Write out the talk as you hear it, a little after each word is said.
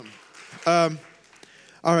All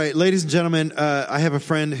right, ladies and gentlemen, I have a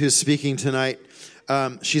friend who's speaking tonight.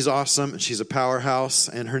 She's awesome. She's a powerhouse,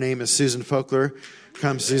 and her name is Susan Fochler.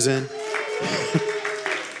 Come, Susan.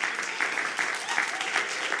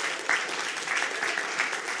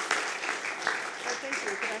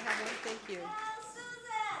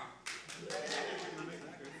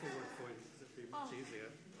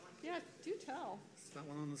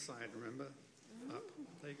 On the side, remember? Up.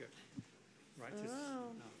 There you go. Right.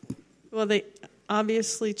 Well,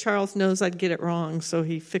 obviously Charles knows I'd get it wrong, so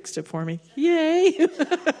he fixed it for me. Yay!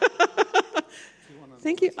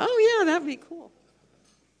 Thank you. Oh, yeah, that'd be cool.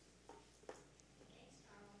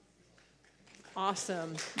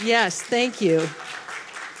 Awesome. Yes, thank you.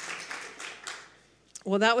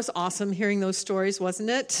 Well, that was awesome hearing those stories, wasn't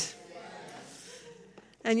it?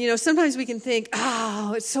 And, sometimes we can think,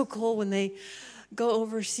 it's so cool when they go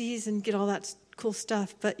overseas and get all that cool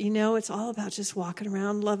stuff. But, it's all about just walking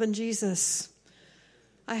around loving Jesus.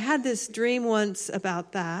 I had this dream once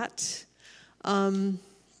about that, that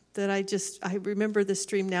I remember this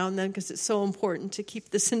dream now and then because it's so important to keep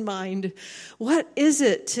this in mind. What is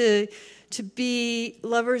it to be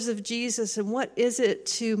lovers of Jesus, and what is it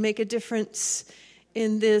to make a difference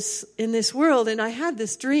in this world? And I had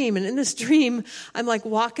this dream, and in this dream, I'm like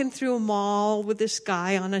walking through a mall with this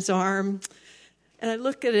guy on his arm. And I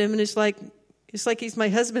look at him, and it's like he's my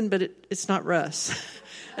husband, but it's not Russ.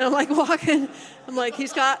 And I'm like walking. I'm like,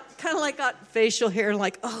 he's got facial hair, and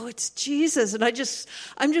like, oh, it's Jesus. And I'm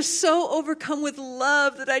just so overcome with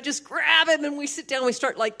love that I just grab him, and we sit down. We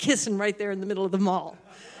start like kissing right there in the middle of the mall.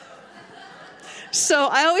 So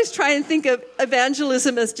I always try and think of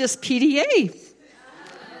evangelism as just PDA,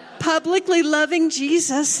 publicly loving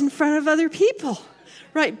Jesus in front of other people,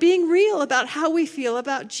 right? Being real about how we feel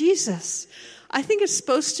about Jesus. I think it's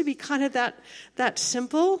supposed to be kind of that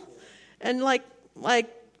simple, and like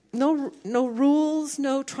no rules,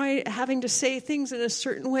 no having to say things in a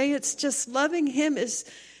certain way. It's just loving him is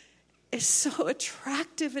so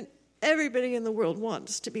attractive, and everybody in the world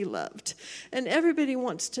wants to be loved, and everybody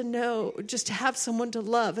wants to know, just to have someone to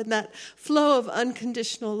love, and that flow of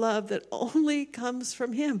unconditional love that only comes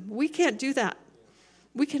from him. We can't do that.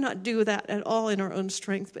 We cannot do that at all in our own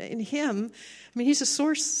strength. But in him, he's the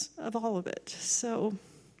source of all of it. So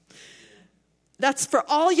that's for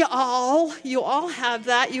all you all. You all have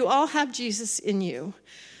that. You all have Jesus in you.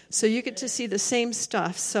 So you get to see the same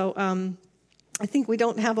stuff. So I think we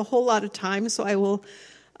don't have a whole lot of time, so I will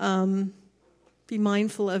be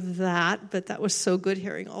mindful of that. But that was so good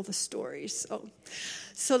hearing all the stories.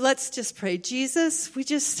 So let's just pray. Jesus,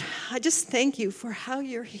 I just thank you for how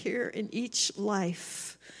you're here in each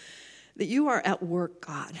life, that you are at work,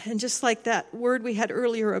 God. And just like that word we had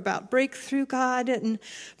earlier about breakthrough, God, and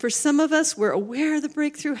for some of us, we're aware of the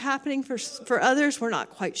breakthrough happening. For others, we're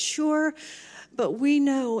not quite sure, but we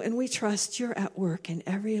know and we trust you're at work in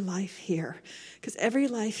every life here, because every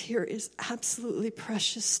life here is absolutely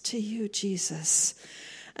precious to you, Jesus.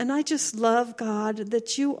 And I just love, God,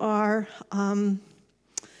 that you are...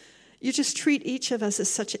 you just treat each of us as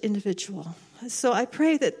such an individual. So I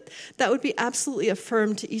pray that would be absolutely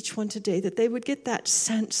affirmed to each one today, that they would get that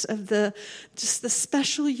sense of the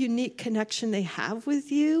special, unique connection they have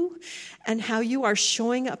with you, and how you are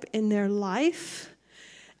showing up in their life,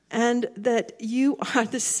 and that you are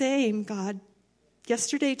the same God.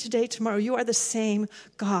 Yesterday, today, tomorrow, you are the same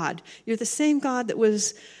God. You're the same God that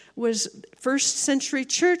was first century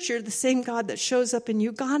church. You're the same God that shows up in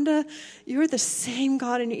Uganda. You're the same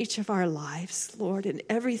God in each of our lives, Lord, in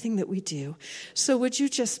everything that we do. So would you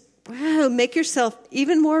just make yourself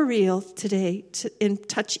even more real today and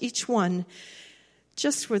touch each one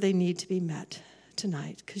just where they need to be met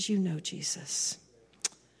tonight, because you know Jesus.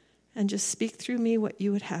 And just speak through me what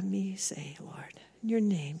you would have me say, Lord. In your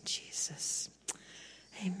name, Jesus.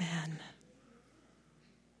 Amen.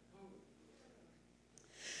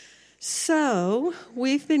 So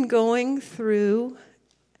we've been going through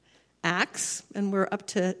Acts, and we're up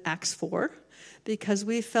to Acts 4, because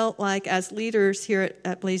we felt like as leaders here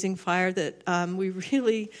at Blazing Fire that we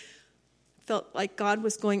really felt like God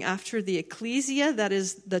was going after the ecclesia, that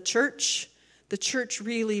is the church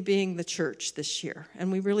really being the church this year.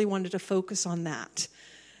 And we really wanted to focus on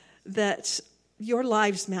that your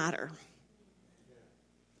lives matter.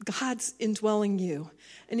 God's indwelling you,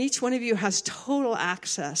 and each one of you has total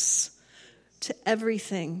access to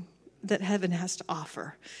everything that heaven has to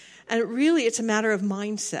offer. And really, it's a matter of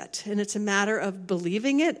mindset, and it's a matter of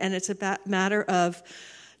believing it, and it's a matter of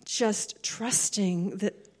just trusting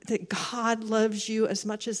that God loves you as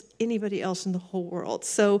much as anybody else in the whole world.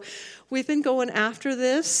 So we've been going after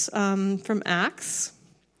this from Acts.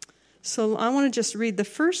 So I want to just read the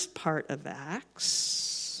first part of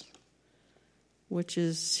Acts, which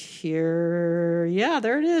is here. Yeah,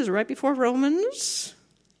 there it is, right before Romans.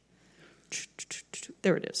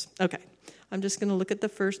 There it is. Okay. I'm just going to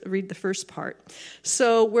read the first part.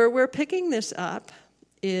 So where we're picking this up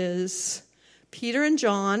is Peter and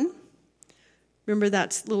John. Remember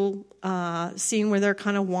that little scene where they're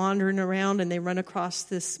kind of wandering around and they run across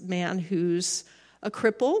this man who's a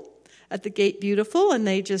cripple at the Gate Beautiful, and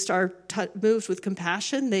they just are moved with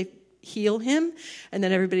compassion. They heal him, and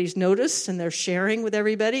then everybody's noticed, and they're sharing with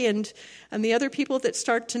everybody. And the other people that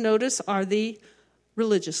start to notice are the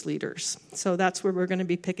religious leaders. So that's where we're going to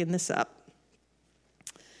be picking this up.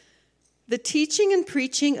 The teaching and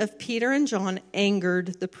preaching of Peter and John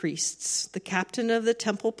angered the priests, the captain of the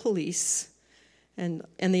temple police, and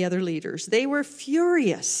the other leaders. They were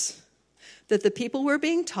furious that the people were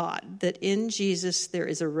being taught that in Jesus there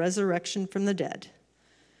is a resurrection from the dead.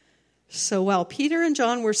 So while Peter and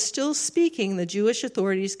John were still speaking, the Jewish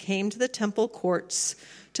authorities came to the temple courts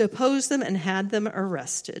to oppose them and had them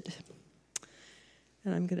arrested.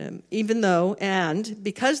 And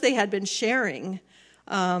because they had been sharing,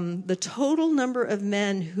 the total number of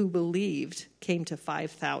men who believed came to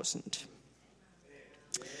 5,000.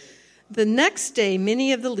 The next day,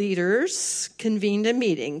 many of the leaders convened a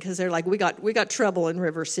meeting because they're like, we got trouble in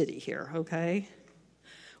River City here, okay?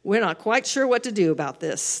 We're not quite sure what to do about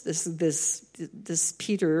this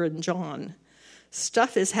Peter and John.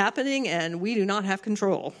 Stuff is happening and we do not have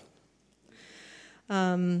control.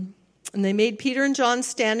 And they made Peter and John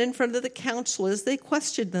stand in front of the council as they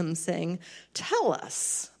questioned them, saying, "Tell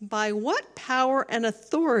us, by what power and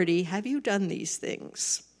authority have you done these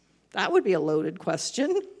things?" That would be a loaded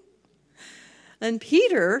question. And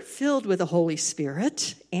Peter, filled with the Holy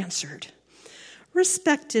Spirit, answered,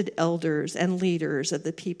 "Respected elders and leaders of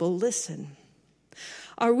the people, listen.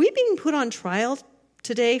 Are we being put on trial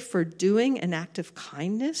today for doing an act of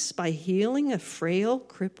kindness by healing a frail,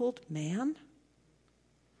 crippled man?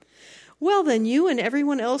 Well, then you and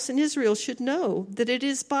everyone else in Israel should know that it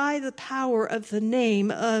is by the power of the name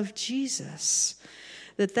of Jesus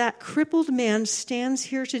that crippled man stands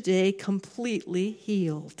here today completely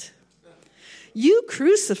healed. You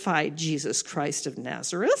crucified Jesus Christ of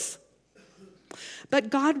Nazareth, but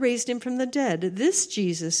God raised him from the dead. This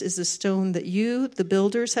Jesus is the stone that you, the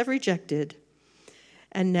builders, have rejected,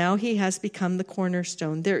 and now he has become the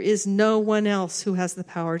cornerstone. There is no one else who has the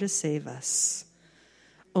power to save us,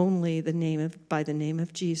 only by the name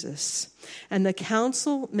of Jesus." And the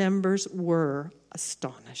council members were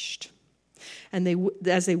astonished. And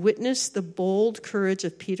as they witnessed the bold courage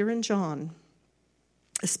of Peter and John,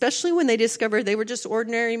 especially when they discovered they were just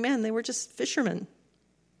ordinary men, they were just fishermen.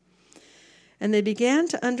 And they began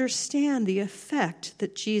to understand the effect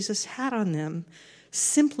that Jesus had on them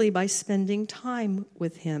simply by spending time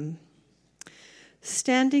with him.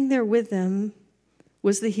 Standing there with them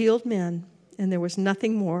was the healed man, and there was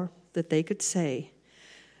nothing more that they could say.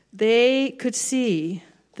 They could see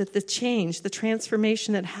that the change, the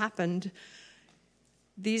transformation that happened,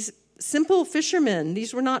 these simple fishermen,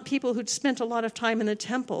 these were not people who'd spent a lot of time in the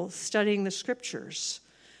temple studying the scriptures.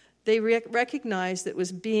 They recognized that it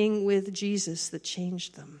was being with Jesus that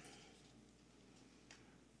changed them.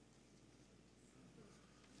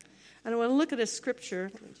 And I want to look at a scripture.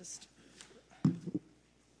 Let me just...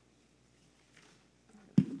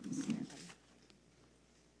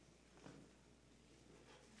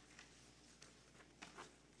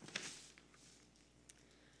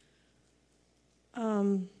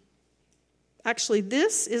 Actually,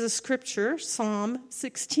 this is a scripture, Psalm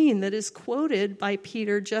 16, that is quoted by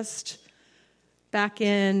Peter just back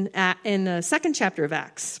in the second chapter of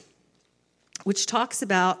Acts, which talks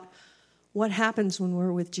about what happens when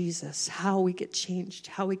we're with Jesus, how we get changed,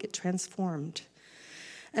 how we get transformed.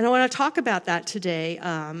 And I want to talk about that today,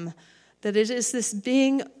 that it is this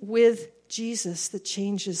being with Jesus that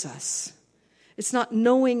changes us. It's not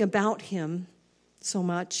knowing about him so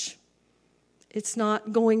much. It's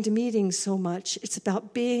not going to meetings so much. It's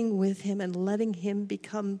about being with him and letting him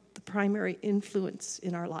become the primary influence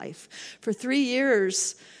in our life. For 3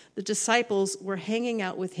 years, the disciples were hanging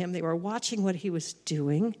out with him. They were watching what he was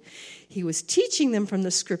doing. He was teaching them from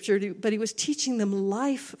the scripture, but he was teaching them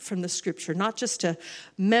life from the scripture, not just to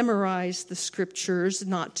memorize the scriptures,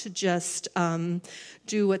 not to just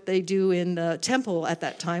do what they do in the temple at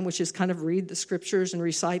that time, which is kind of read the scriptures and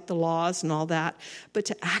recite the laws and all that, but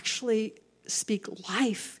to actually speak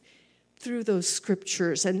life through those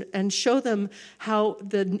scriptures and show them how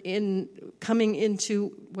in coming into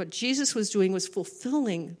what Jesus was doing was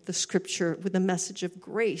fulfilling the scripture with a message of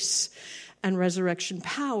grace and resurrection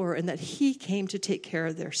power, and that he came to take care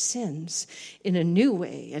of their sins in a new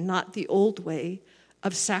way and not the old way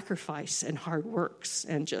of sacrifice and hard works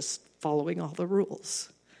and just following all the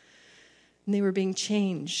rules. And they were being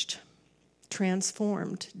changed,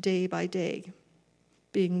 transformed day by day,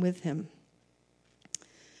 being with him.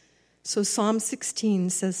 So Psalm 16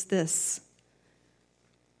 says this: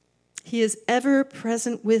 He is ever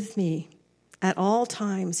present with me. At all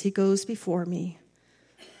times he goes before me.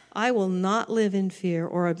 I will not live in fear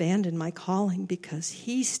or abandon my calling, because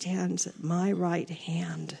he stands at my right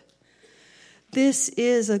hand. This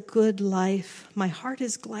is a good life. My heart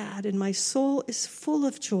is glad and my soul is full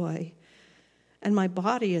of joy, and my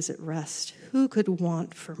body is at rest. Who could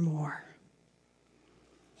want for more?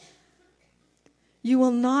 You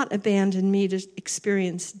will not abandon me to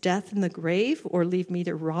experience death in the grave or leave me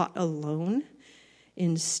to rot alone.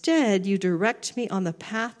 Instead, you direct me on the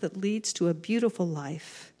path that leads to a beautiful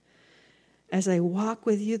life. As I walk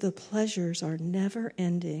with you, the pleasures are never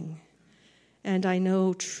ending, and I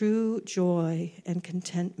know true joy and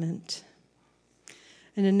contentment.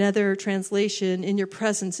 In another translation, in your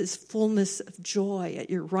presence is fullness of joy, at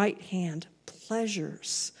your right hand,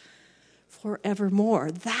 pleasures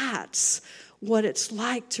forevermore. That's what it's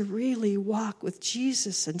like to really walk with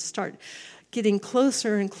Jesus and start getting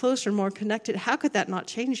closer and closer, more connected. How could that not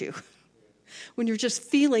change you? When you're just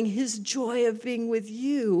feeling his joy of being with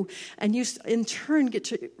you, and you in turn get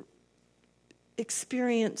to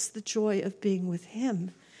experience the joy of being with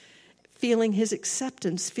him, feeling his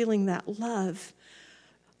acceptance, feeling that love,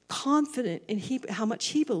 confident in how much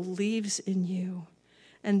he believes in you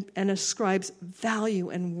and ascribes value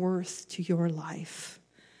and worth to your life.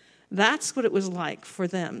 That's what it was like for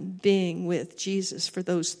them being with Jesus for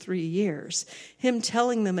those 3 years. Him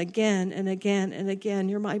telling them again and again and again,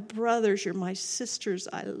 you're my brothers, you're my sisters,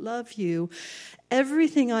 I love you.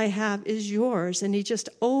 Everything I have is yours. And he just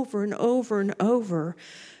over and over and over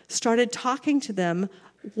started talking to them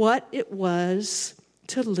what it was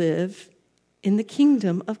to live in the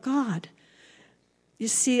kingdom of God. You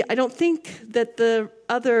see, I don't think that the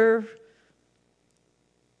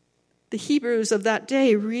Hebrews of that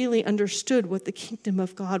day really understood what the kingdom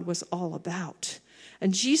of God was all about.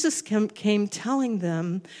 And Jesus came telling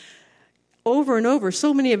them over and over,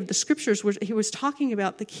 so many of the scriptures where he was talking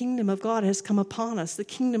about the kingdom of God has come upon us. The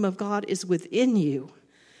kingdom of God is within you.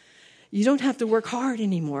 You don't have to work hard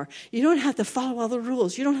anymore. You don't have to follow all the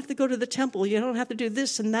rules. You don't have to go to the temple. You don't have to do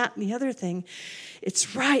this and that and the other thing.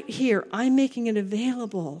 It's right here. I'm making it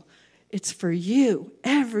available. It's for you.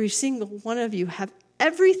 Every single one of you have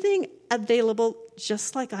everything available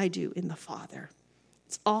just like I do in the Father.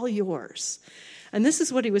 It's all yours. And this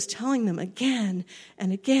is what he was telling them again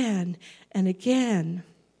and again and again.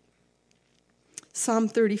 Psalm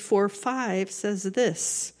 34:5 says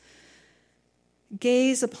this: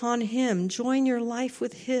 Gaze upon him, join your life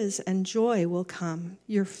with his, and joy will come.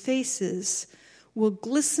 Your faces will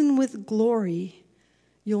glisten with glory.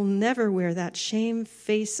 You'll never wear that shame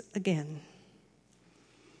face again.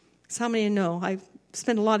 So how many of you know I've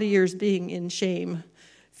spent a lot of years being in shame,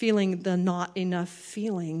 feeling the not enough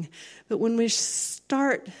feeling. But when we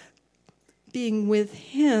start being with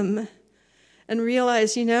him and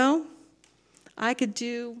realize, I could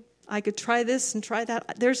try this and try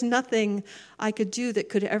that. There's nothing I could do that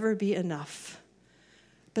could ever be enough.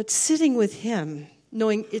 But sitting with him,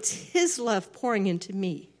 knowing it's his love pouring into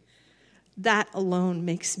me, that alone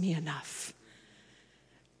makes me enough.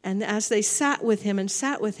 And as they sat with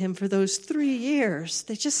him for those 3 years,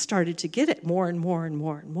 they just started to get it more and more and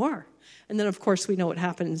more and more. And then, of course, we know what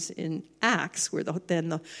happens in Acts, where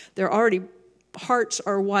their already hearts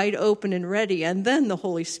are wide open and ready, and then the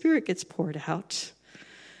Holy Spirit gets poured out.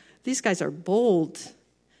 These guys are bold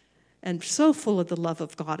and so full of the love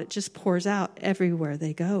of God, it just pours out everywhere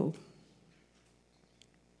they go.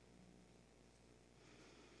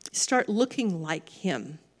 Start looking like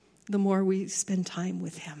him the more we spend time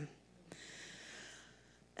with him.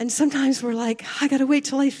 And sometimes we're like, I got to wait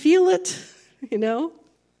till I feel it, I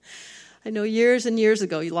know years and years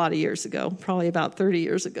ago, a lot of years ago, probably about 30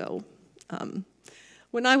 years ago,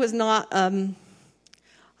 when I was not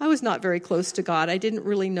very close to God. I didn't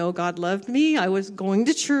really know God loved me. I was going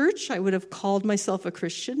to church. I would have called myself a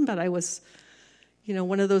Christian, but I was,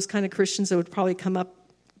 one of those kind of Christians that would probably come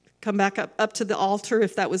back up to the altar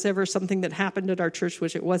if that was ever something that happened at our church,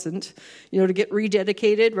 which it wasn't, to get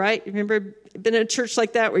rededicated, right? Remember, been in a church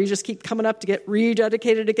like that where you just keep coming up to get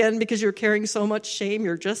rededicated again because you're carrying so much shame,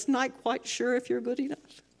 you're just not quite sure if you're good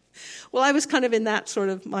enough. Well, I was kind of in that sort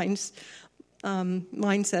of mindset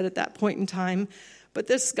at that point in time. But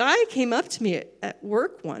this guy came up to me at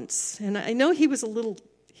work once, and I know he was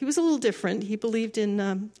he was a little different. He believed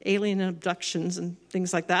in alien abductions and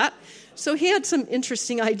things like that. So he had some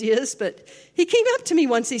interesting ideas, but he came up to me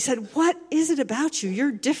once. He said, "What is it about you?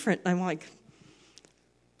 You're different." And I'm like,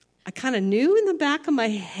 I kind of knew in the back of my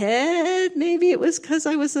head, maybe it was because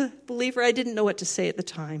I was a believer. I didn't know what to say at the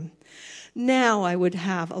time. Now I would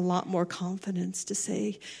have a lot more confidence to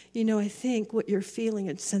say, I think what you're feeling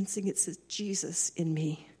and sensing, it's Jesus in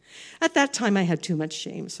me. At that time, I had too much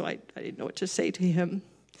shame, so I didn't know what to say to him.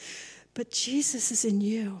 But Jesus is in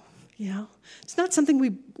you, It's not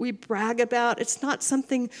something we brag about. It's not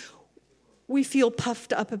something we feel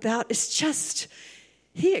puffed up about. It's just,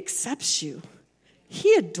 he accepts you.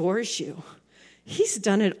 He adores you. He's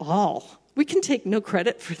done it all. We can take no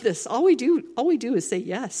credit for this. All we do is say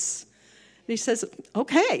yes. And he says,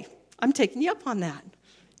 "Okay, I'm taking you up on that."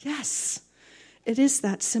 Yes, it is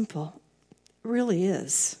that simple. It really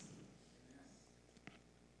is.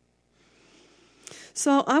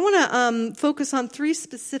 So I want to focus on 3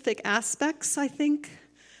 specific aspects,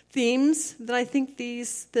 themes that I think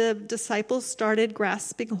the disciples started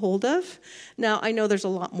grasping hold of. Now, I know there's a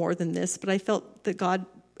lot more than this, but I felt that God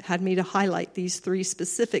had me to highlight these 3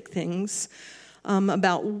 specific things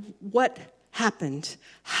about what happened.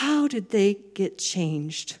 How did they get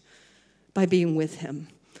changed by being with him?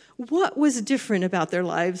 What was different about their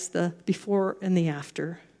lives, the before and the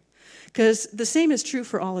after? Because the same is true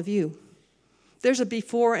for all of you. There's a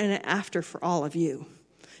before and an after for all of you.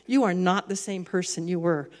 You are not the same person you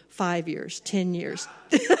were 5 years, 10 years.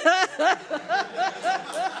 Do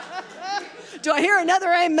I hear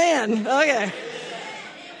another amen? Okay.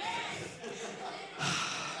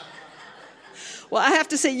 Well, I have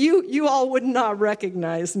to say, you all would not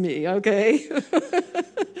recognize me, okay?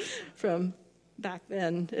 From back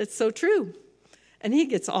then. It's so true. And he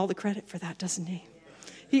gets all the credit for that, doesn't he?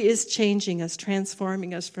 He is changing us,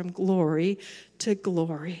 transforming us from glory to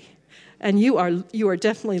glory. And you are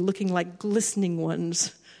definitely looking like glistening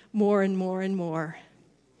ones more and more and more.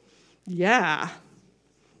 Yeah.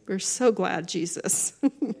 We're so glad, Jesus.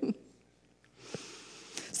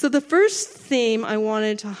 So the first theme I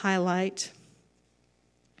wanted to highlight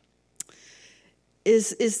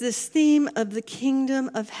is this theme of the kingdom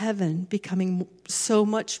of heaven becoming so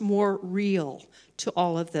much more real to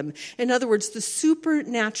all of them. In other words, the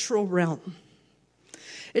supernatural realm.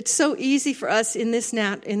 It's so easy for us in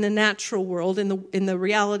the natural world, in the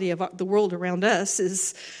reality of the world around us,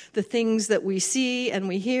 is the things that we see and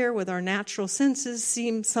we hear with our natural senses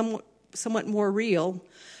seem somewhat more real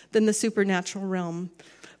than the supernatural realm.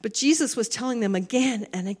 But Jesus was telling them again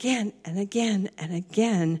and again and again and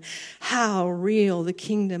again how real the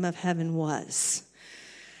kingdom of heaven was.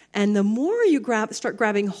 And the more you start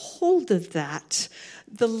grabbing hold of that,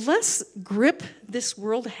 the less grip this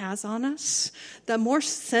world has on us, the more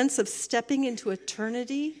sense of stepping into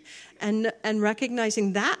eternity and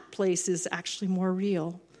recognizing that place is actually more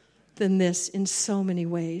real than this in so many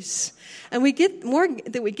ways. And we get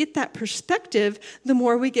that perspective, the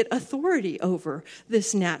more we get authority over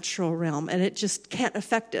this natural realm, and it just can't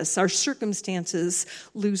affect us. Our circumstances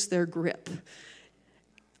lose their grip.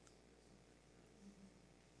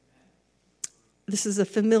 This is a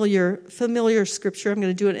familiar scripture. I'm going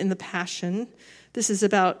to do it in the Passion. This is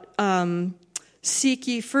about seek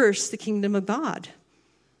ye first the kingdom of God.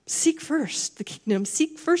 Seek first the kingdom.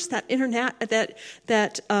 Seek first that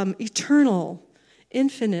eternal,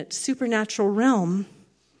 infinite, supernatural realm.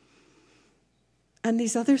 And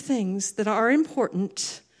these other things that are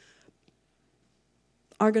important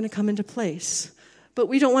are going to come into place. But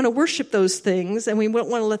we don't want to worship those things, and we don't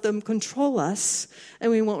want to let them control us, and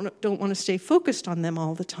we don't want to stay focused on them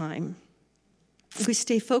all the time. We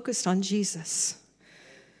stay focused on Jesus.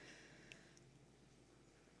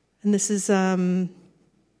 And this is, Matthew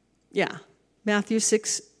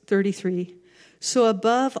 6:33. So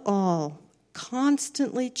above all,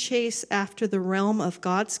 constantly chase after the realm of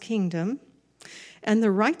God's kingdom and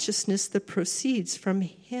the righteousness that proceeds from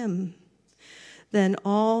him. Then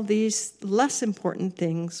all these less important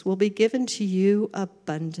things will be given to you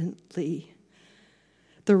abundantly.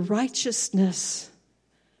 The righteousness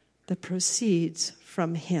that proceeds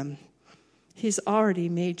from him. He's already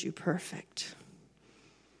made you perfect.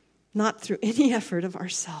 Not through any effort of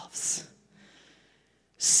ourselves.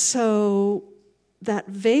 So that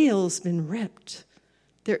veil's been ripped.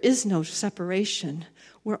 There is no separation.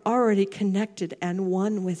 We're already connected and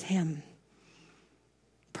one with him.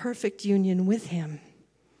 Perfect union with him.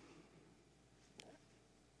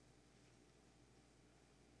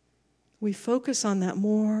 We focus on that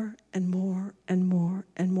more and more and more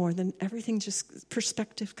and more. more, then everything just,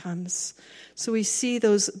 perspective comes. So we see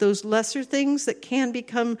those lesser things that can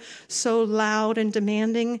become so loud and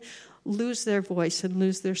demanding lose their voice and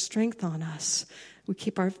lose their strength on us. We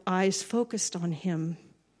keep our eyes focused on him.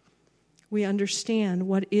 We understand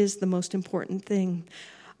what is the most important thing.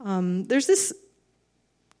 There's this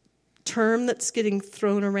term that's getting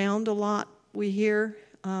thrown around a lot, we hear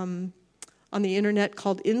on the internet,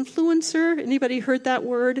 called influencer. Anybody heard that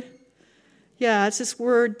word? Yeah, it's this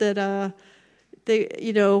word that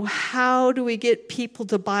how do we get people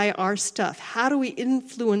to buy our stuff? How do we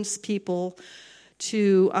influence people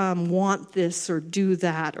to want this or do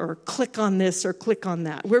that or click on this or click on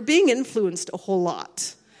that? We're being influenced a whole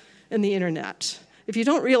lot in the internet. If you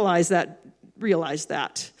don't realize that, realize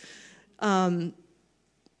that. And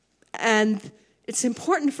it's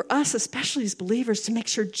important for us, especially as believers, to make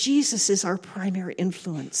sure Jesus is our primary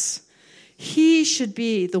influence. He should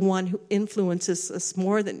be the one who influences us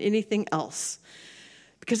more than anything else.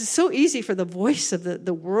 Because it's so easy for the voice of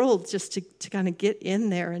the world just to kind of get in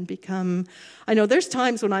there and become... I know there's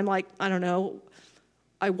times when I'm like, I don't know,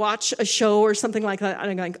 I watch a show or something like that, and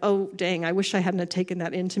I'm going, oh, dang, I wish I hadn't taken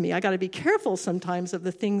that into me. I got to be careful sometimes of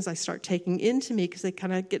the things I start taking into me because they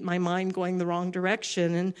kind of get my mind going the wrong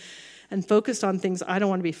direction and focused on things I don't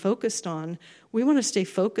want to be focused on. We want to stay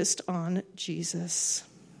focused on Jesus.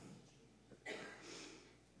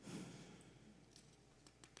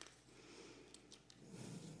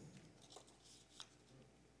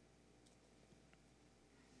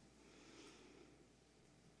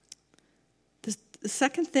 The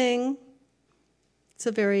second thing, it's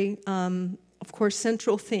a very, of course,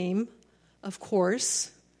 central theme, of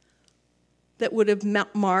course, that would have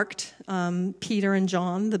marked Peter and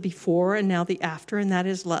John, the before and now the after, and that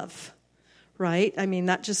is love, right? I mean,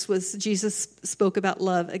 that just was, Jesus spoke about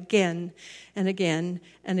love again and again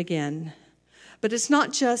and again. But it's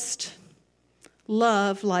not just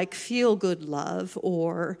love like feel-good love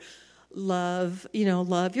or love,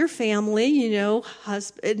 love your family,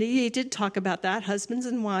 husband. He did talk about that. Husbands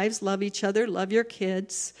and wives, love each other, love your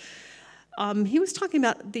kids. He was talking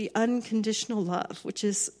about the unconditional love, which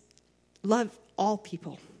is love all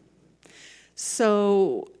people.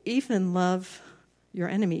 So even love your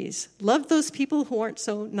enemies. Love those people who aren't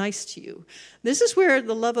so nice to you. This is where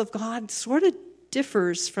the love of God sort of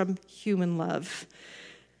differs from human love.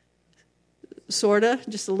 Sort of,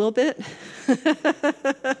 just a little bit.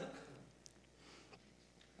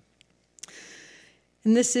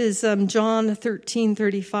 And this is John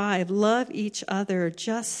 13:35. Love each other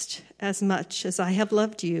just as much as I have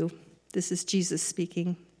loved you. This is Jesus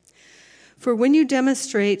speaking. For when you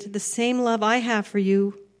demonstrate the same love I have for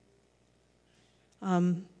you,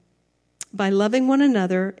 by loving one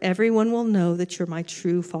another, everyone will know that you're my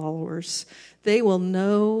true followers. They will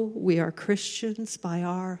know we are Christians by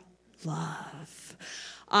our love.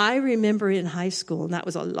 I remember in high school, and that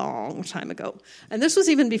was a long time ago, and this was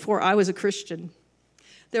even before I was a Christian.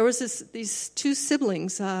 There was these two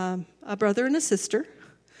siblings, a brother and a sister.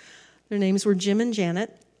 Their names were Jim and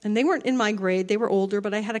Janet. And they weren't in my grade. They were older,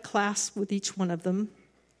 but I had a class with each one of them.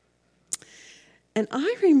 And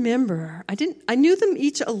I remember, I knew them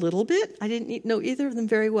each a little bit. I didn't know either of them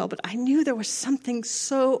very well, but I knew there was something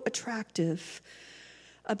so attractive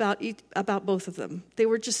about both of them. They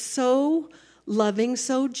were just so loving,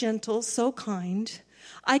 so gentle, so kind.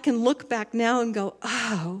 I can look back now and go,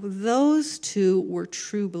 oh, those two were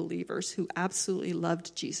true believers who absolutely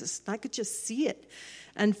loved Jesus. I could just see it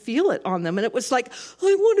and feel it on them. And it was like,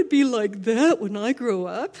 I want to be like that when I grow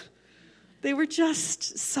up. They were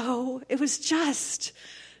just it was just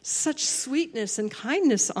such sweetness and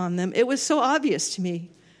kindness on them. It was so obvious to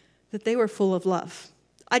me that they were full of love.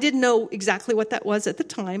 I didn't know exactly what that was at the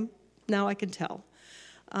time. Now I can tell.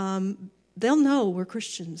 They'll know we're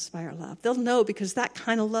Christians by our love. They'll know because that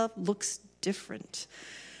kind of love looks different.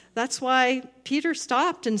 That's why Peter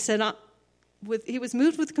stopped and said, he was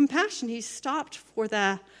moved with compassion. He stopped for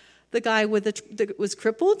the guy that was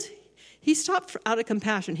crippled. He stopped out of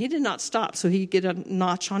compassion. He did not stop so he could get a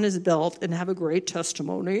notch on his belt and have a great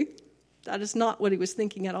testimony. That is not what he was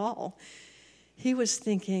thinking at all. He was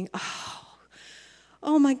thinking,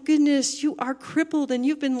 oh my goodness, you are crippled and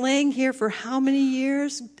you've been laying here for how many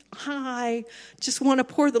years? I just want to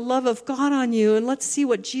pour the love of God on you, and let's see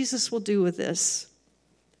what Jesus will do with this.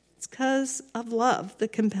 It's because of love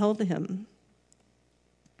that compelled him.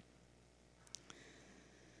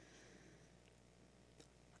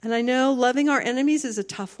 And I know loving our enemies is a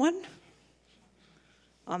tough one.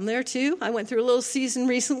 I'm there too. I went through a little season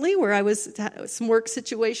recently where I was some work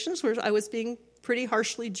situations where I was being pretty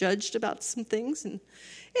harshly judged about some things, and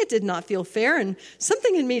it did not feel fair. And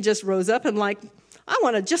something in me just rose up and like, I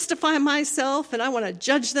want to justify myself, and I want to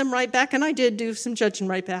judge them right back. And I did do some judging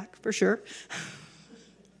right back, for sure.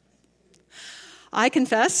 I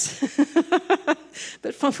confess.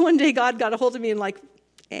 But from one day, God got a hold of me and like,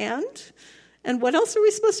 and what else are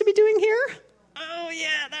we supposed to be doing here? Oh,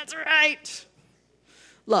 yeah, that's right.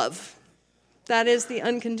 Love. That is the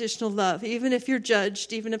unconditional love. Even if you're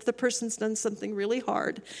judged, even if the person's done something really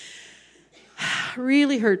hard,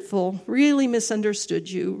 really hurtful, really misunderstood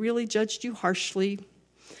you, really judged you harshly,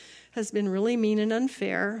 has been really mean and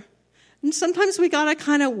unfair. And sometimes we got to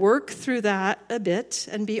kind of work through that a bit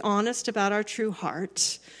and be honest about our true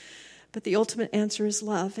heart. But the ultimate answer is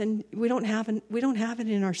love, and we don't have it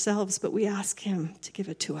in ourselves, but we ask him to give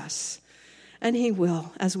it to us. And he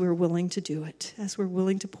will, as we're willing to do it, as we're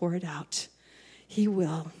willing to pour it out. He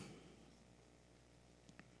will.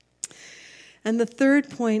 And the third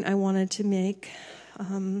point I wanted to make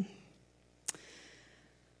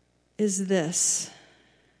is this,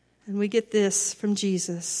 and we get this from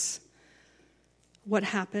Jesus. What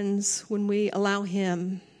happens when we allow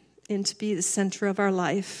him in to be the center of our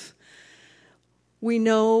life? We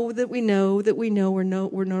know that we know that we know we're no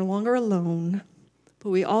longer alone, but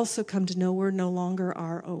we also come to know we're no longer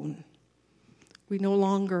our own. We no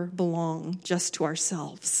longer belong just to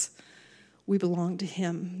ourselves. We belong to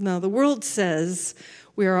him. Now, the world says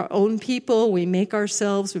we are our own people. We make our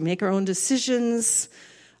own decisions.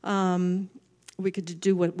 We could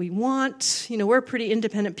do what we want. You know, we're pretty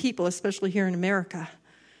independent people, especially here in America.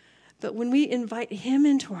 But when we invite him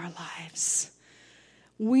into our lives,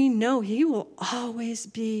 we know he will always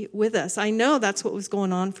be with us. I know that's what was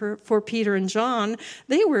going on for Peter and John.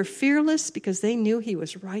 They were fearless because they knew he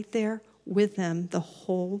was right there with them the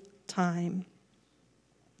whole time.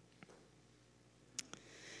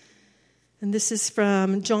 And this is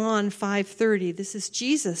from John 5:30. This is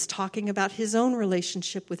Jesus talking about his own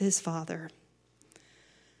relationship with his Father.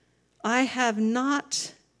 I have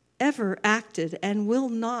not ever acted and will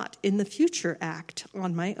not in the future act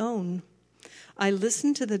on my own. I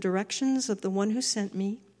listen to the directions of the one who sent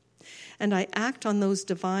me, and I act on those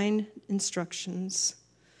divine instructions.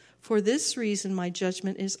 For this reason, my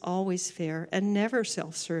judgment is always fair and never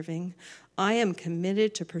self-serving. I am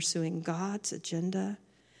committed to pursuing God's agenda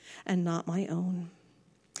and not my own.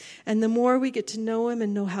 And the more we get to know him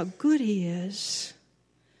and know how good he is,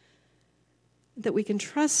 that we can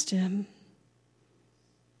trust him,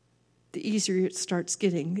 the easier it starts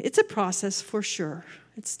getting. It's a process for sure.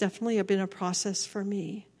 It's definitely been a process for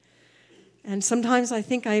me. And sometimes I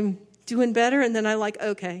think I'm doing better, and then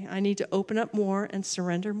okay, I need to open up more and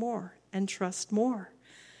surrender more and trust more.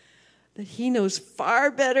 That he knows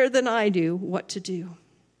far better than I do what to do.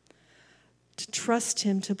 To trust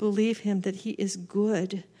him, to believe him that he is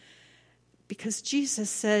good. Because Jesus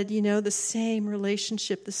said, the same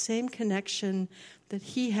relationship, the same connection that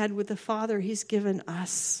he had with the Father, he's given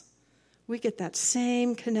us. We get that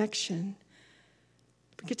same connection.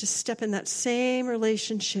 We get to step in that same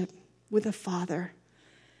relationship with the Father,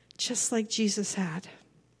 just like Jesus had.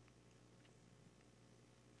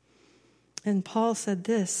 And Paul said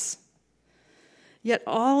this, yet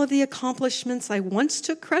all of the accomplishments I once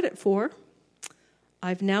took credit for,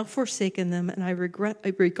 I've now forsaken them, and I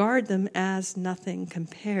regard them as nothing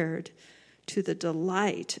compared to the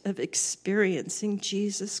delight of experiencing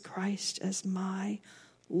Jesus Christ as my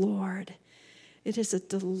Lord. It is a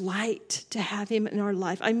delight to have him in our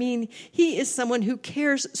life. I mean, he is someone who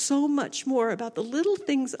cares so much more about the little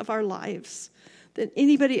things of our lives than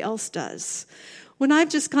anybody else does. When I've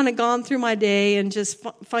just kind of gone through my day and just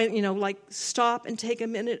stop and take a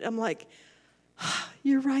minute, I'm like,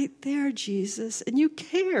 you're right there, Jesus, and you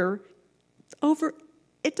care over.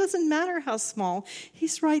 It doesn't matter how small.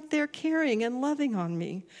 He's right there caring and loving on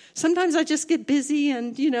me. Sometimes I just get busy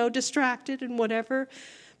and, distracted and whatever.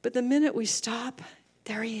 But the minute we stop,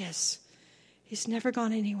 there he is. He's never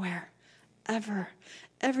gone anywhere, ever.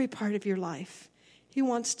 Every part of your life, he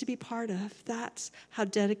wants to be part of. That's how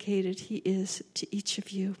dedicated he is to each of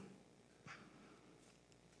you.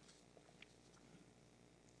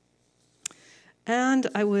 And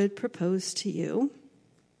I would propose to you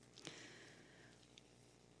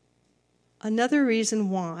another reason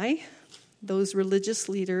why those religious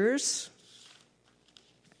leaders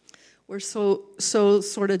were so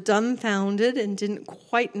sort of dumbfounded and didn't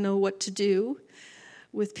quite know what to do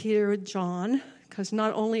with Peter and John, because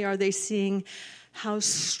not only are they seeing how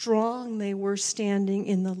strong they were standing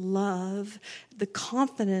in the love, the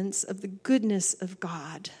confidence of the goodness of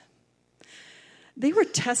God, they were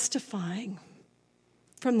testifying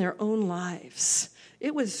from their own lives.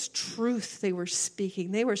 It was truth they were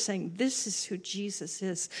speaking. They were saying, this is who Jesus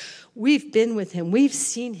is. We've been with him. We've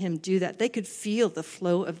seen him do that. They could feel the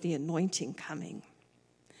flow of the anointing coming.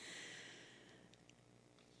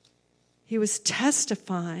 He was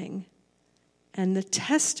testifying, and the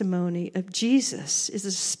testimony of Jesus is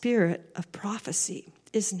a spirit of prophecy,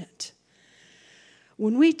 isn't it?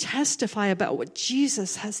 When we testify about what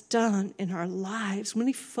Jesus has done in our lives, when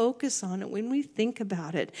we focus on it, when we think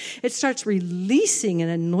about it, it starts releasing an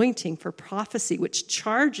anointing for prophecy, which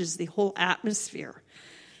charges the whole atmosphere.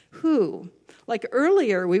 Like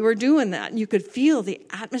earlier, we were doing that, and you could feel the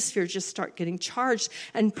atmosphere just start getting charged.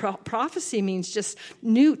 And prophecy means just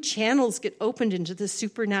new channels get opened into the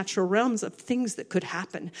supernatural realms of things that could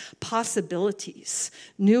happen, possibilities,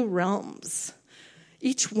 new realms.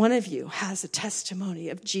 Each one of you has a testimony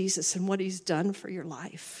of Jesus and what he's done for your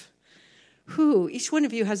life. Each one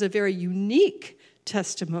of you has a very unique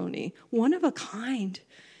testimony, one of a kind.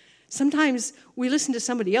 Sometimes we listen to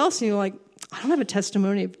somebody else and you're like, I don't have a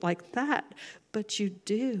testimony like that. But you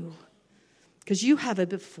do, because you have a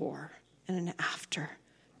before and an after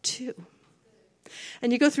too.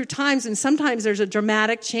 And you go through times, and sometimes there's a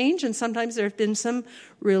dramatic change, and sometimes there have been some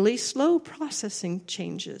really slow processing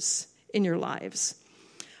changes in your lives.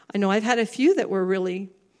 I know I've had a few that were really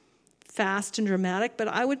fast and dramatic, but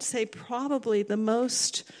I would say probably the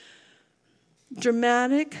most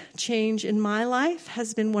dramatic change in my life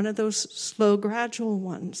has been one of those slow, gradual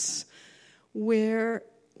ones, where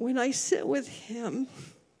when I sit with him,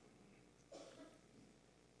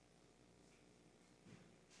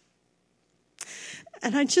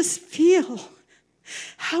 and I just feel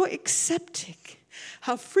how accepting,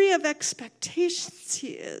 how free of expectations he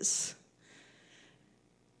is.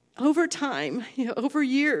 Over time, over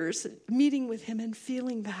years, meeting with him and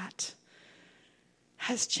feeling that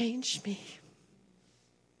has changed me.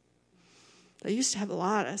 I used to have a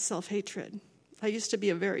lot of self-hatred. I used to be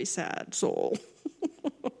a very sad soul.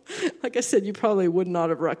 Like I said, you probably would not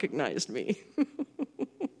have recognized me.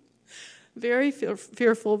 Very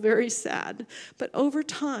fearful, very sad. But over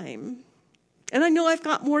time, and I know I've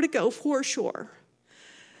got more to go for sure,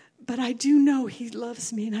 but I do know he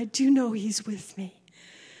loves me, and I do know he's with me.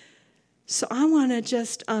 So I want to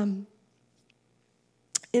just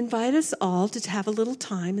invite us all to have a little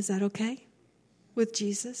time. Is that okay? With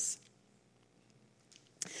Jesus?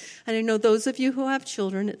 And I know those of you who have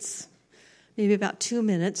children, it's maybe about 2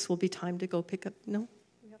 minutes will be time to go pick up. No?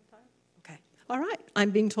 We have time? Okay. All right.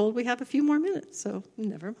 I'm being told we have a few more minutes, so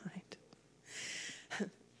never mind.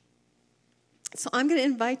 So I'm going to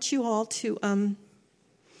invite you all to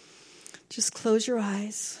just close your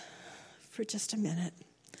eyes for just a minute,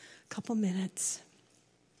 a couple minutes.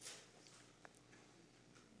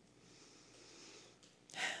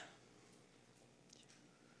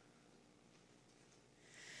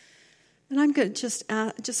 And I'm going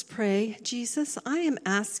to just pray. Jesus, I am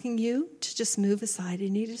asking you to just move aside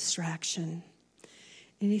any distraction,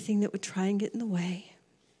 anything that would try and get in the way.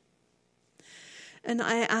 And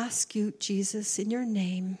I ask you, Jesus, in your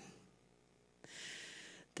name,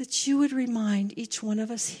 that you would remind each one of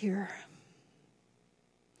us here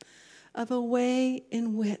of a way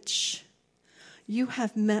in which you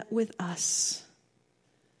have met with us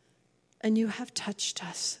and you have touched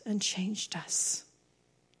us and changed us.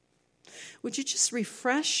 Would you just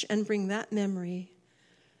refresh and bring that memory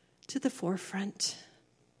to the forefront?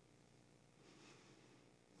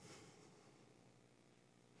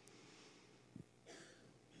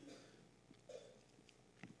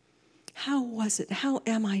 How was it? How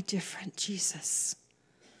am I different, Jesus,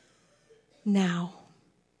 now,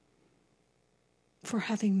 for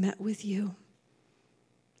having met with you,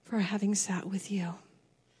 for having sat with you?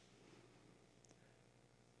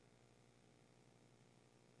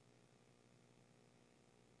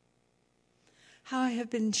 How I have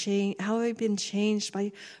been changed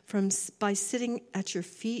by sitting at your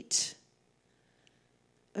feet,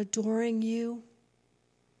 adoring you,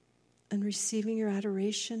 and receiving your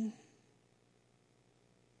adoration.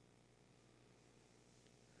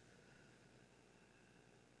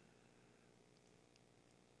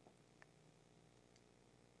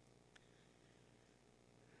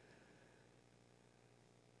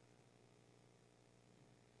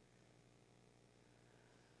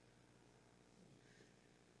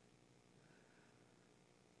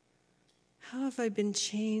 How have I been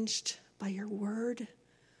changed by your word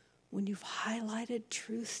when you've highlighted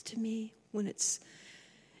truth to me, when it's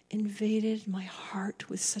invaded my heart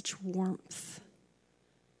with such warmth?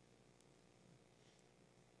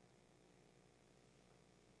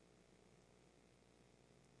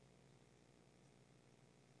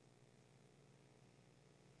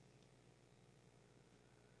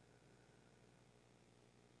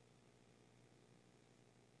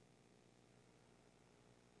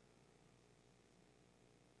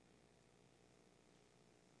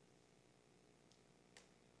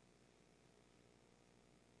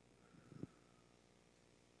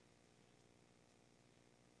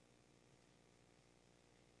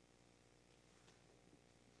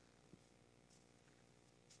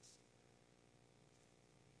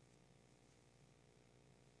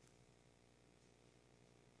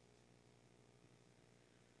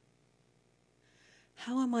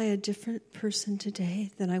 How am I a different person today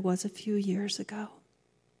than I was a few years ago?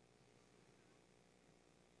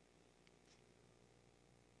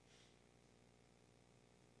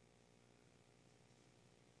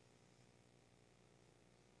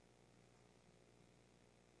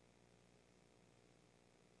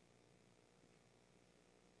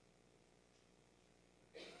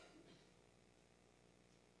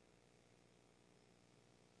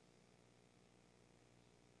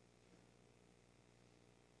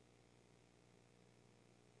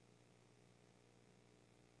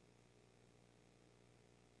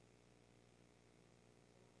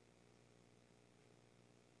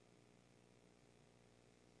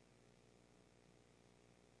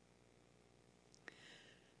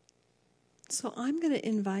 So I'm going to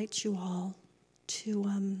invite you all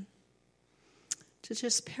to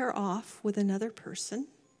just pair off with another person.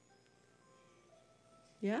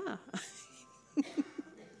 Yeah.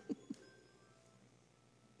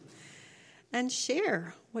 And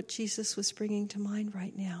share what Jesus was bringing to mind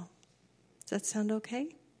right now. Does that sound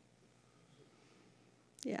okay?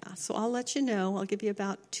 Yeah, so I'll let you know. I'll give you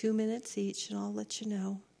about 2 minutes each, and I'll let you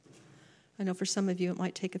know. I know for some of you it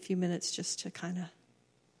might take a few minutes just to kind of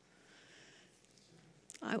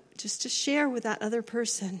just to share with that other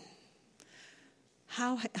person.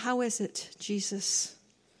 How is it Jesus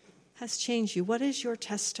has changed you? What is your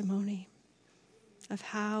testimony of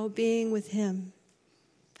how being with him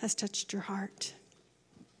has touched your heart?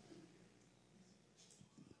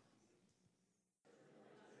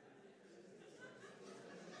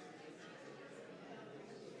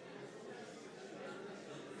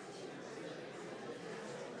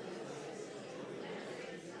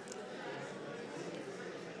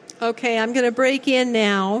 Okay, I'm going to break in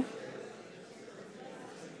now.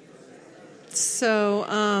 So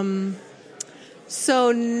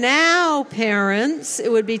now, parents,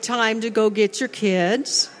 it would be time to go get your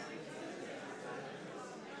kids.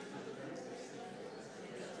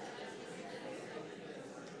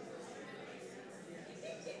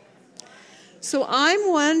 So I'm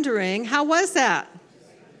wondering, how was that?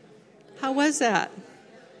 How was that?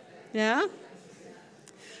 Yeah?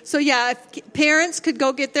 So yeah, if parents could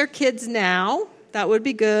go get their kids now, that would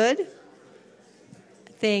be good.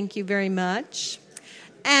 Thank you very much.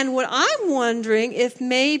 And what I'm wondering, if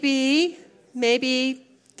maybe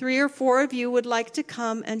 3 or 4 of you would like to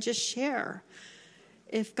come and just share.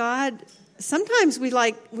 If God, sometimes we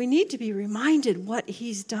need to be reminded what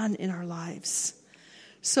he's done in our lives.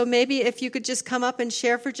 So maybe if you could just come up and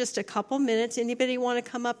share for just a couple minutes. Anybody want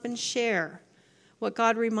to come up and share what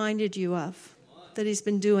God reminded you of that he's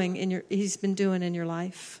been doing in your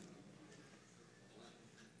life?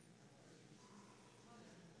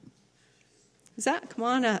 Come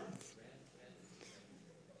on up.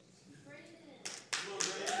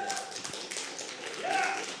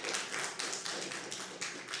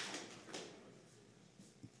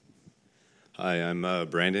 Hi, I'm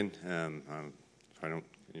Brandon.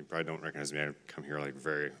 You probably don't recognize me. I come here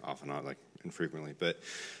very often, not infrequently. But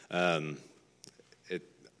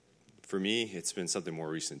for me, it's been something more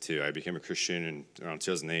recent too. I became a Christian in around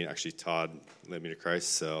 2008. Actually, Todd led me to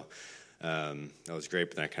Christ, so that was great.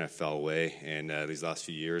 But then I kind of fell away, and these last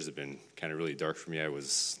few years have been kind of really dark for me. I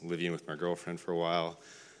was living with my girlfriend for a while,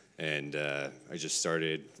 and I just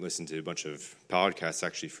started listening to a bunch of podcasts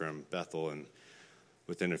actually from Bethel, and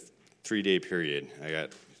within a 3-day period, I got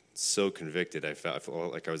so convicted. I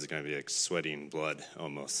felt like I was going to be sweating blood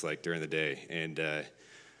almost during the day, and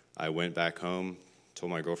I went back home. Told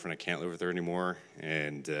my girlfriend I can't live with her anymore,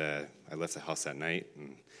 and I left the house that night.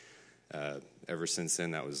 And ever since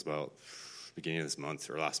then, that was about beginning of this month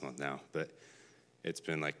or last month now. But it's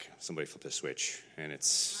been like somebody flipped a switch, and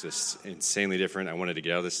it's just insanely different. I wanted to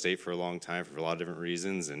get out of this state for a long time for a lot of different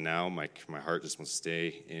reasons, and now my heart just wants to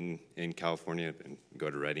stay in California and go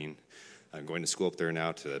to Redding. I'm going to school up there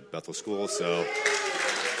now to the Bethel School. So,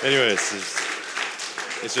 anyways,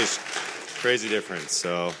 it's just crazy difference.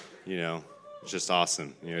 So, it's just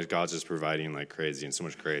awesome. God's just providing like crazy and so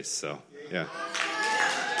much grace. So, yeah.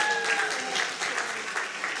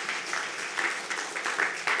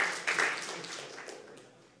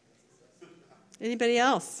 Anybody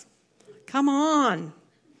else? Come on,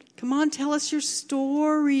 tell us your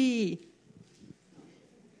story. Yay,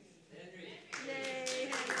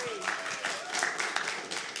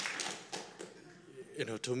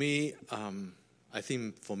 Henry. To me, I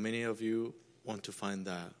think for many of you want to find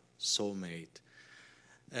that soulmate,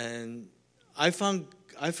 and I found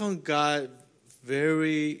God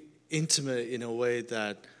very intimate in a way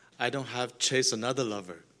that I don't have chase another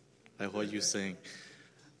lover, like what you're saying.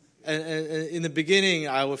 And in the beginning,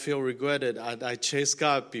 I would feel regretted. I chased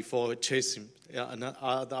God before chasing and the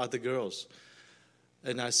other girls.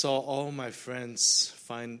 And I saw all my friends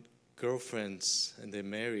find girlfriends and they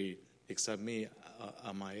married, except me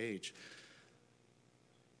at my age.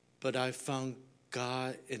 But I found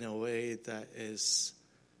God in a way that is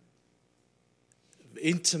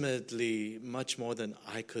intimately much more than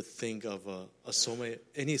I could think of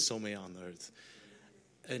any soulmate on earth.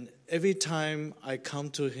 And every time I come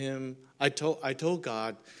to Him, I told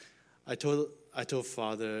God, I told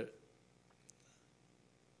Father,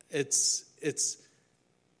 it's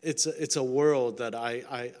a world that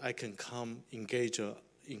I can come, engage,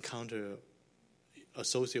 encounter,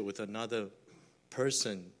 associate with another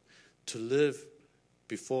person to live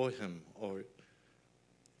before Him or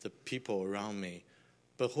the people around me.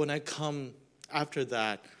 But when I come after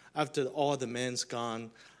that, after all the men's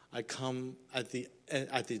gone, I come at the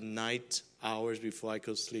night hours before I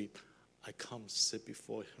go sleep. I come sit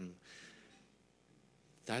before Him.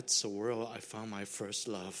 That's the world I found my first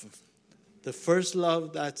love. The first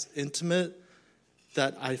love that's intimate,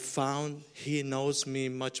 that I found He knows me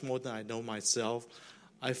much more than I know myself.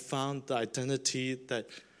 I found the identity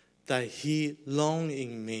that He longs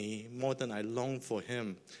in me more than I long for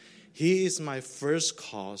Him. He is my first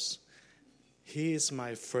cause. He is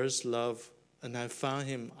my first love. And I found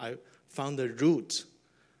Him. I found the root.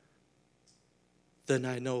 Then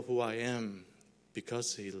I know who I am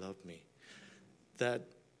because He loved me. That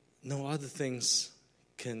no other things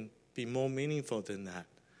can be more meaningful than that.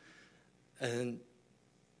 And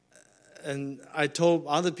I told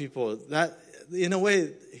other people that, in a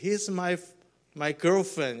way, He's my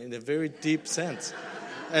girlfriend in a very deep sense.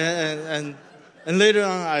 And later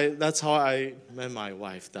on, that's how I met my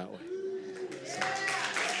wife that way. So.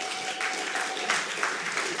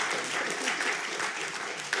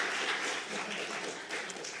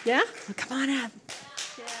 Yeah? Well, come on up.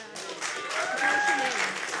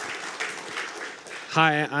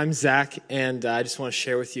 Hi, I'm Zach, and I just want to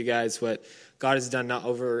share with you guys what God has done not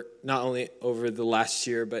only over the last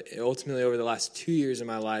year, but ultimately over the last 2 years of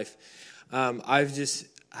my life. I've just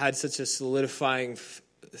had such a solidifying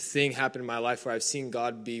thing happen in my life where I've seen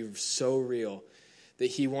God be so real that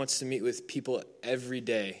He wants to meet with people every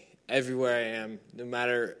day, everywhere I am, no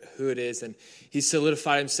matter who it is. And He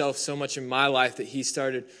solidified Himself so much in my life that He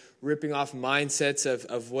started ripping off mindsets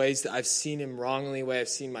of ways that I've seen Him wrongly, way I've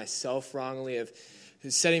seen myself wrongly, of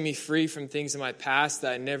setting me free from things in my past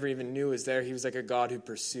that I never even knew was there. He was like a God who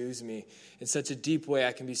pursues me in such a deep way.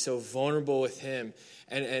 I can be so vulnerable with Him.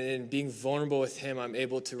 And in being vulnerable with Him, I'm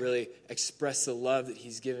able to really express the love that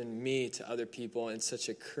He's given me to other people in such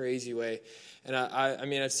a crazy way. And I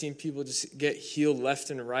mean, I've seen people just get healed left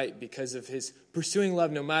and right because of His pursuing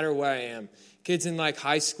love no matter where I am. Kids in like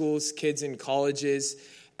high schools, kids in colleges,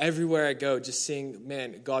 everywhere I go, just seeing,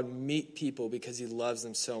 man, God meet people because He loves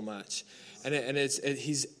them so much.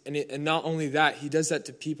 And not only that, He does that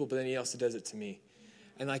to people, but then He also does it to me.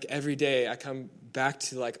 And like every day I come back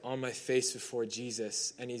to like on my face before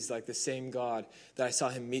Jesus, and He's like the same God that I saw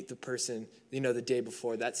Him meet the person, the day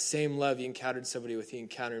before. That same love He encountered somebody with, He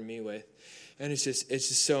encountered me with. And it's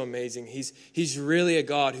just so amazing. He's really a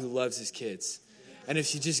God who loves His kids. And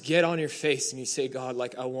if you just get on your face and you say, God,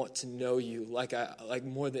 like I want to know You, like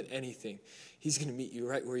more than anything, He's going to meet you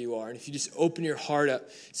right where you are. And if you just open your heart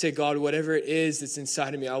up, say, God, whatever it is that's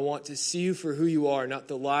inside of me, I want to see You for who You are, not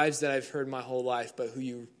the lies that I've heard my whole life, but who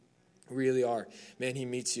You really are. Man, He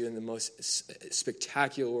meets you in the most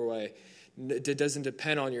spectacular way. It doesn't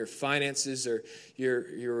depend on your finances or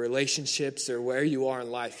your relationships or where you are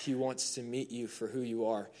in life. He wants to meet you for who you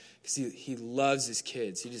are because he loves His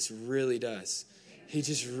kids. He just really does. He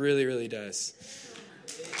just really, really does.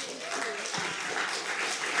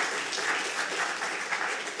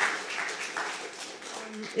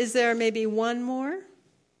 Is there maybe one more?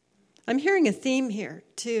 I'm hearing a theme here,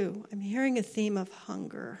 too. I'm hearing a theme of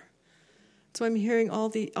hunger. So I'm hearing all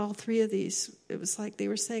three of these. It was like they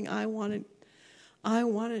were saying, I wanted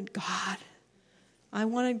God. I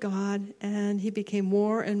wanted God, and He became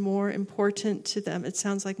more and more important to them. It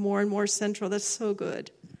sounds like more and more central. That's so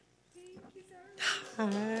good.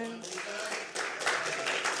 Hi.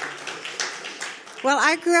 Well,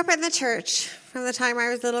 I grew up in the church. From the time I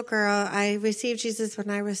was a little girl, I received Jesus when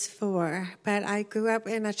I was 4, but I grew up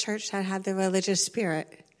in a church that had the religious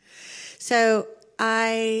spirit. So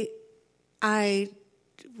I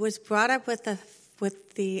was brought up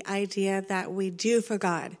with the idea that we do for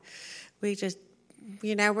God. We just,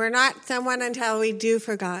 we're not someone until we do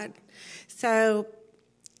for God. So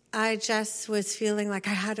I just was feeling like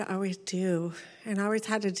I had to always do, and always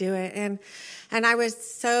had to do it. And I was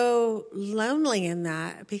so lonely in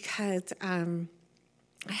that because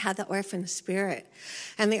I had the orphan spirit.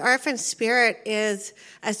 And the orphan spirit is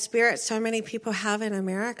a spirit so many people have in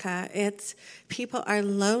America. It's people are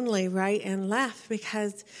lonely right and left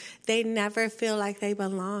because they never feel like they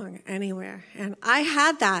belong anywhere. And I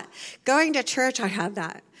had that. Going to church, I had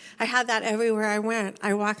that. I had that everywhere I went.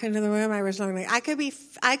 I walk into the room, I was lonely. I could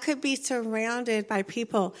be surrounded by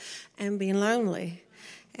people and be lonely.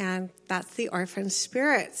 And that's the orphan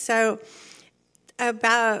spirit. So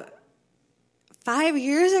about 5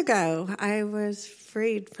 years ago, I was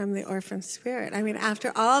freed from the orphan spirit. I mean,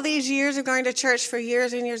 after all these years of going to church for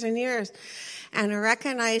years and years and years, and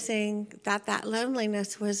recognizing that that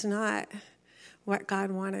loneliness was not what God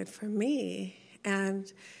wanted for me.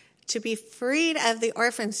 And to be freed of the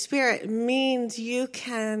orphan spirit means you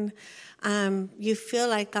can, you feel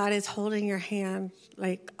like God is holding your hand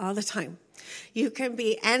like all the time. You can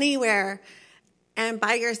be anywhere and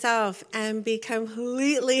by yourself and be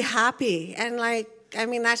completely happy. And like, I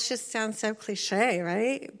mean, that just sounds so cliche,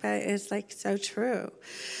 right? But it's like so true.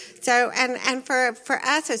 So, and for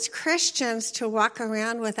us as Christians to walk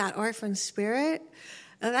around with that orphan spirit,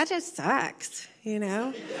 that just sucks, you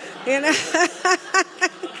know?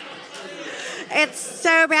 It's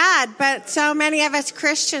so bad, but so many of us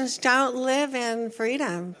Christians don't live in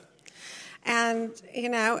freedom. And, you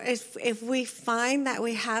know, if we find that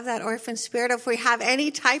we have that orphan spirit, if we have any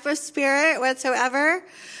type of spirit whatsoever,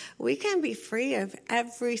 we can be free of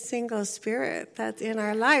every single spirit that's in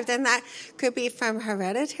our lives. And that could be from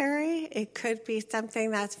hereditary. It could be something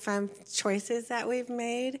that's from choices that we've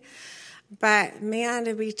made. But, man,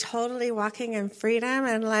 to be totally walking in freedom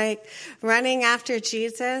and, like, running after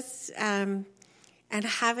Jesus and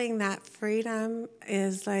having that freedom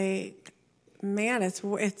is, like, man,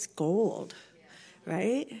 it's gold,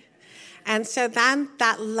 right? And so then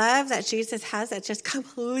that love that Jesus has that just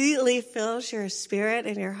completely fills your spirit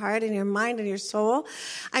and your heart and your mind and your soul.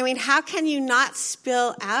 I mean, how can you not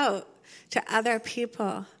spill out to other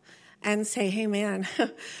people and say, hey, man,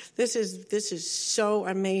 this is so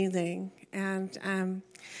amazing. And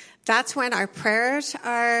that's when our prayers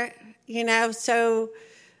are, you know, so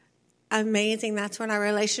amazing. That's when our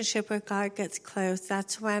relationship with God gets close.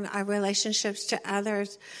 That's when our relationships to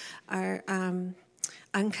others are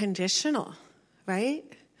unconditional, right?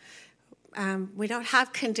 We don't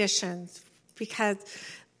have conditions because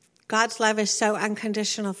God's love is so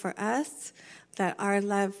unconditional for us that our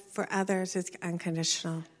love for others is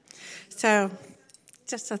unconditional. So,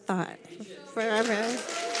 just a thought for everyone.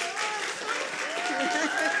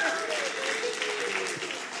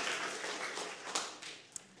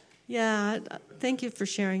 Yeah, thank you for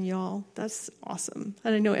sharing, y'all. That's awesome.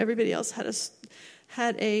 And I know everybody else had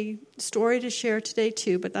a story to share today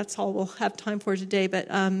too, but that's all we'll have time for today.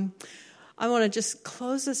 But I want to just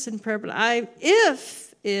close this in prayer. But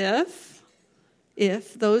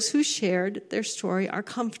if those who shared their story are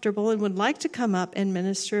comfortable and would like to come up and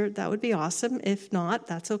minister, that would be awesome. If not,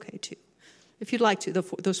 that's okay too. If you'd like to,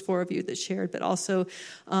 those 4 of you that shared, but also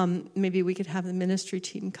maybe we could have the ministry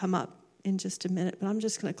team come up in just a minute, but I'm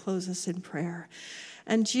just going to close this in prayer.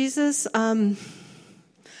 And Jesus,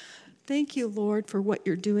 thank you, Lord, for what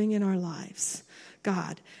you're doing in our lives,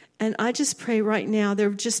 God. And I just pray right now there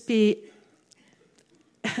would just be,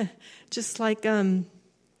 just like,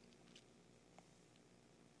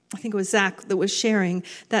 I think it was Zach that was sharing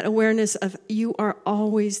that awareness of you are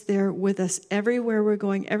always there with us everywhere we're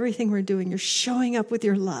going, everything we're doing. You're showing up with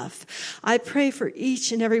your love. I pray for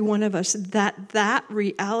each and every one of us that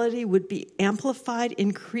reality would be amplified,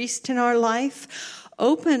 increased in our life.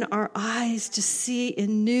 Open our eyes to see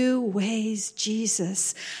in new ways,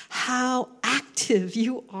 Jesus, how active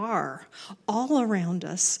you are all around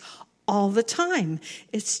us all the time.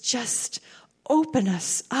 It's just open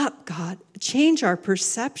us up, God. Change our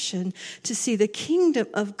perception to see the kingdom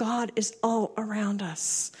of God is all around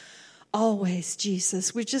us. Always,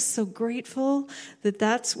 Jesus. We're just so grateful that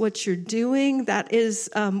that's what you're doing. That is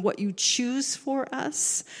what you choose for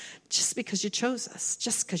us. Just because you chose us,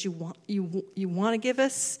 just because you want to give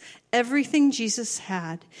us everything Jesus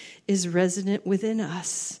had is resident within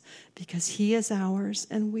us because he is ours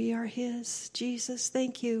and we are his. Jesus,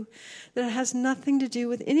 thank you that it has nothing to do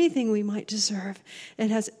with anything we might deserve. It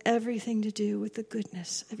has everything to do with the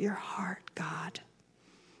goodness of your heart, God.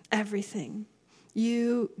 Everything.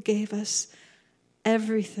 You gave us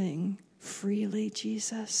everything freely,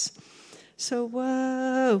 Jesus. So,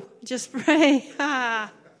 whoa, just pray.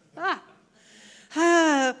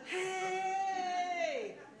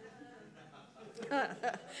 Hey!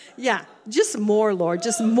 Yeah, just more, Lord,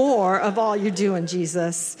 just more of all you're doing,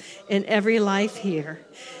 Jesus, in every life here.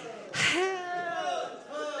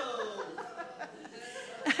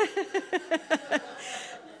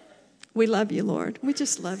 We love you, Lord. We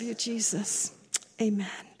just love you, Jesus. Amen.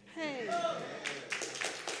 Hey.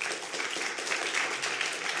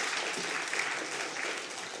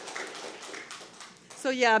 So,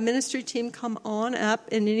 ministry team, come on up.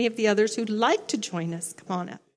 And any of the others who'd like to join us, come on up.